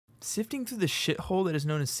Sifting through the shithole that is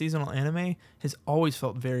known as seasonal anime has always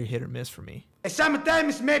felt very hit or miss for me.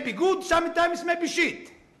 Sometimes may be good, sometimes may be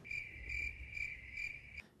shit.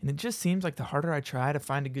 And it just seems like the harder I try to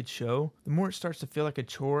find a good show, the more it starts to feel like a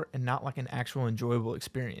chore and not like an actual enjoyable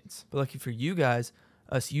experience. But lucky for you guys,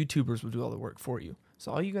 us YouTubers will do all the work for you.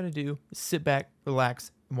 So all you gotta do is sit back,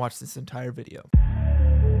 relax, and watch this entire video.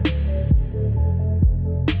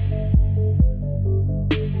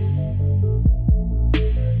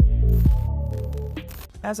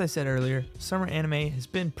 As I said earlier, summer anime has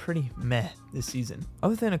been pretty meh this season.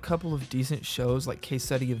 Other than a couple of decent shows like Case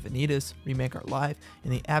Study of Vanitas, Remake Our Life,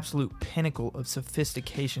 and the absolute pinnacle of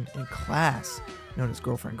sophistication and class known as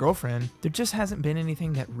Girlfriend Girlfriend, there just hasn't been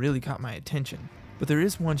anything that really caught my attention. But there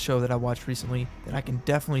is one show that I watched recently that I can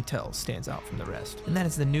definitely tell stands out from the rest, and that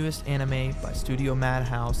is the newest anime by Studio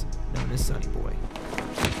Madhouse known as Sonny Boy.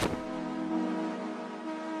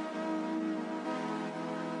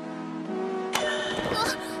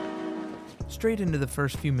 Straight into the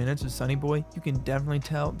first few minutes of Sonny Boy, you can definitely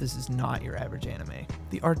tell this is not your average anime.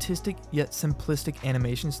 The artistic yet simplistic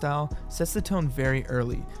animation style sets the tone very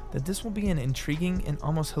early that this will be an intriguing and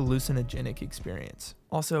almost hallucinogenic experience.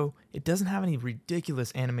 Also, it doesn't have any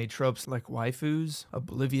ridiculous anime tropes like waifus,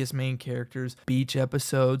 oblivious main characters, beach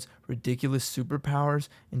episodes, ridiculous superpowers,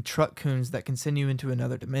 and truck coons that can send you into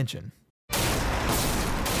another dimension.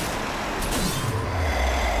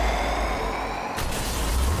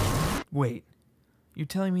 Wait, you're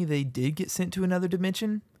telling me they did get sent to another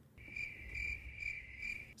dimension?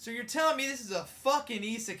 So you're telling me this is a fucking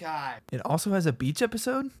isekai? It also has a beach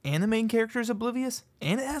episode, and the main character is oblivious,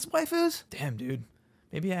 and it has waifus? Damn, dude.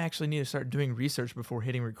 Maybe I actually need to start doing research before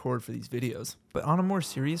hitting record for these videos. But on a more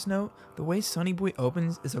serious note, the way Sonny Boy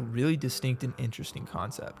opens is a really distinct and interesting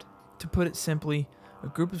concept. To put it simply, a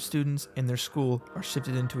group of students in their school are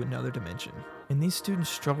shifted into another dimension. And these students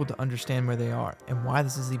struggle to understand where they are and why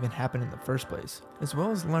this has even happened in the first place, as well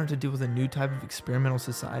as learn to deal with a new type of experimental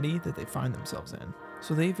society that they find themselves in.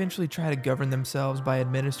 So they eventually try to govern themselves by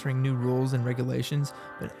administering new rules and regulations,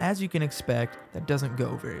 but as you can expect, that doesn't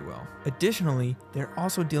go very well. Additionally, they're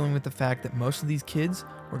also dealing with the fact that most of these kids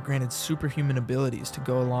were granted superhuman abilities to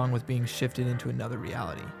go along with being shifted into another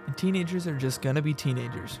reality. And teenagers are just gonna be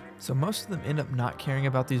teenagers, so most of them end up not caring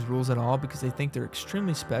about these rules at all because they think they're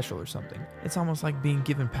extremely special or something. It's almost like being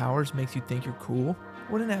given powers makes you think you're cool.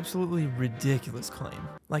 What an absolutely ridiculous claim.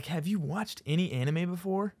 Like, have you watched any anime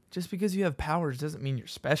before? Just because you have powers doesn't mean you're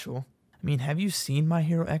special. I mean, have you seen My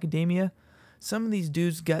Hero Academia? Some of these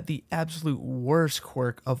dudes got the absolute worst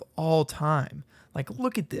quirk of all time. Like,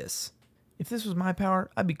 look at this. If this was my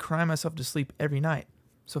power, I'd be crying myself to sleep every night.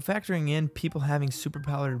 So factoring in people having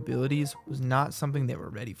superpowered abilities was not something they were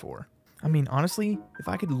ready for. I mean, honestly, if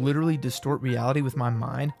I could literally distort reality with my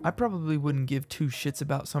mind, I probably wouldn't give two shits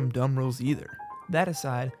about some dumb rules either. That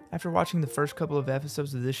aside, after watching the first couple of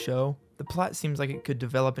episodes of this show, the plot seems like it could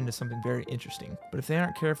develop into something very interesting, but if they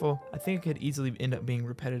aren't careful, I think it could easily end up being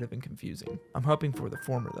repetitive and confusing. I'm hoping for the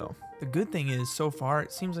former though. The good thing is, so far,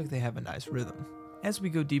 it seems like they have a nice rhythm. As we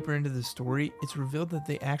go deeper into the story, it's revealed that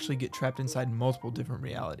they actually get trapped inside multiple different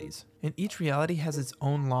realities, and each reality has its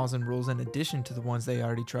own laws and rules in addition to the ones they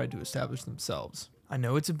already tried to establish themselves. I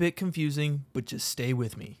know it's a bit confusing, but just stay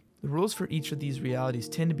with me. The rules for each of these realities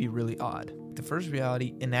tend to be really odd. The first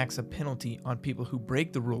reality enacts a penalty on people who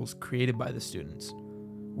break the rules created by the students.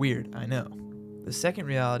 Weird, I know. The second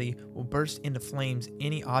reality will burst into flames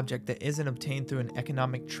any object that isn't obtained through an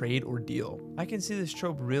economic trade or deal. I can see this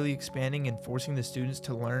trope really expanding and forcing the students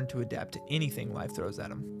to learn to adapt to anything life throws at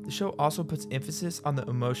them. The show also puts emphasis on the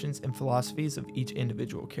emotions and philosophies of each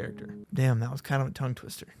individual character. Damn, that was kind of a tongue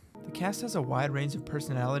twister. The cast has a wide range of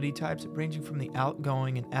personality types ranging from the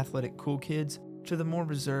outgoing and athletic cool kids to the more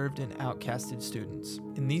reserved and outcasted students.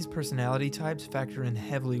 And these personality types factor in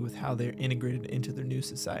heavily with how they're integrated into their new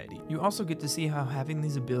society. You also get to see how having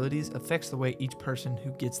these abilities affects the way each person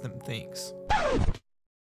who gets them thinks.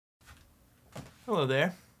 Hello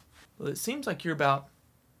there. Well, it seems like you're about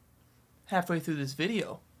halfway through this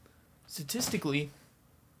video. Statistically,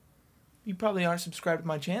 you probably aren't subscribed to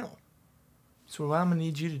my channel. So what I'm going to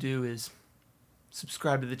need you to do is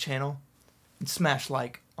subscribe to the channel and smash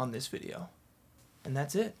like on this video. And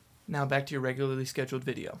that's it. Now back to your regularly scheduled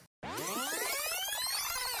video.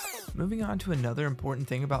 Moving on to another important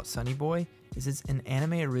thing about Sonny Boy is it's an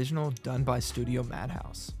anime original done by Studio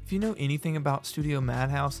Madhouse. If you know anything about Studio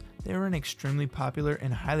Madhouse, they were an extremely popular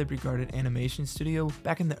and highly regarded animation studio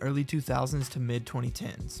back in the early 2000s to mid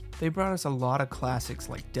 2010s. They brought us a lot of classics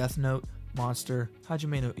like Death Note, Monster,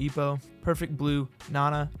 Hajime no Ippo, Perfect Blue,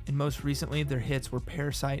 Nana, and most recently their hits were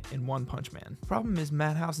Parasite and One Punch Man. Problem is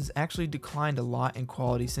Madhouse has actually declined a lot in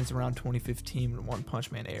quality since around 2015 when One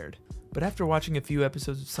Punch Man aired. But after watching a few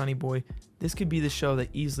episodes of Sonny Boy, this could be the show that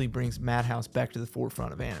easily brings Madhouse back to the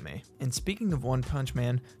forefront of anime. And speaking of One Punch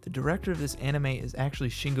Man, the director of this anime is actually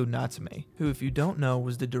Shingo Natsume, who if you don't know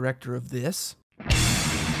was the director of this,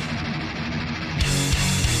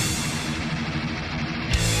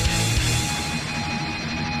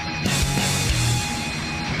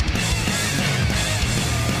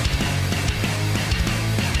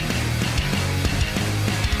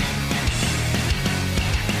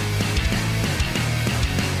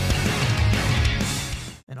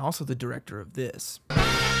 and also the director of this.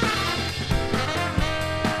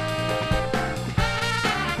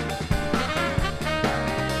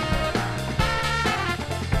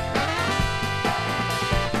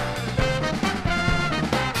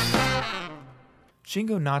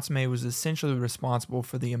 Shingo Natsume was essentially responsible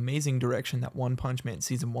for the amazing direction that One Punch Man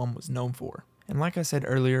Season 1 was known for. And like I said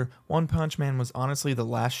earlier, One Punch Man was honestly the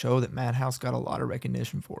last show that Madhouse got a lot of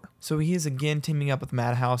recognition for. So he is again teaming up with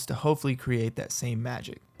Madhouse to hopefully create that same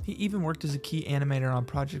magic. He even worked as a key animator on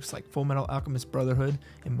projects like Fullmetal Alchemist Brotherhood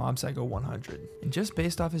and Mob Psycho 100. And just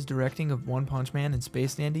based off his directing of One Punch Man and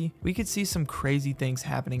Space Dandy, we could see some crazy things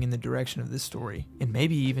happening in the direction of this story, and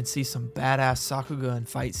maybe even see some badass Sakuga and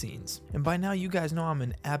fight scenes. And by now you guys know I'm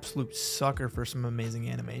an absolute sucker for some amazing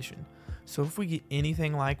animation. So if we get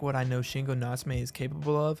anything like what I know Shingo Natsume is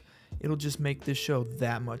capable of, it'll just make this show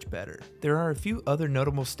that much better. There are a few other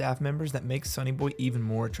notable staff members that make Sonny Boy even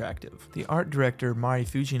more attractive. The art director Mari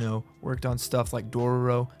Fujino worked on stuff like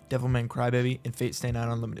Dororo, Devilman Crybaby, and Fate Stay Night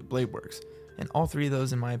Unlimited Blade Works, and all three of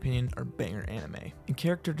those in my opinion are banger anime. And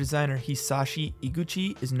character designer Hisashi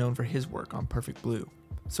Iguchi is known for his work on Perfect Blue.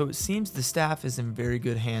 So it seems the staff is in very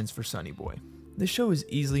good hands for Sonny Boy. This show is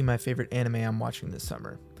easily my favorite anime I'm watching this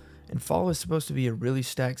summer. And fall is supposed to be a really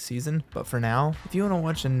stacked season, but for now, if you want to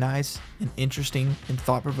watch a nice and interesting and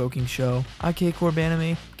thought-provoking show, I,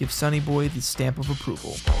 Kcorbanime, give Sonny Boy the stamp of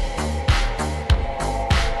approval.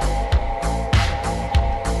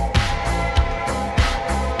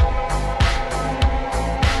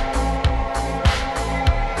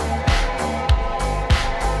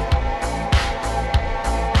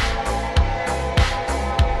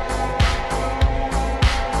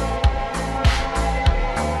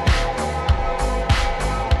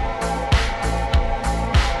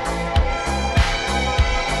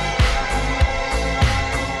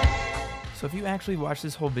 So if you actually watch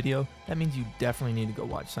this whole video, that means you definitely need to go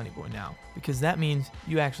watch Sonny Boy now, because that means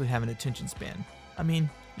you actually have an attention span. I mean,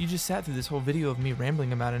 you just sat through this whole video of me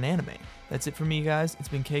rambling about an anime. That's it for me guys, it's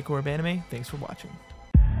been Kcorbanime, thanks for watching.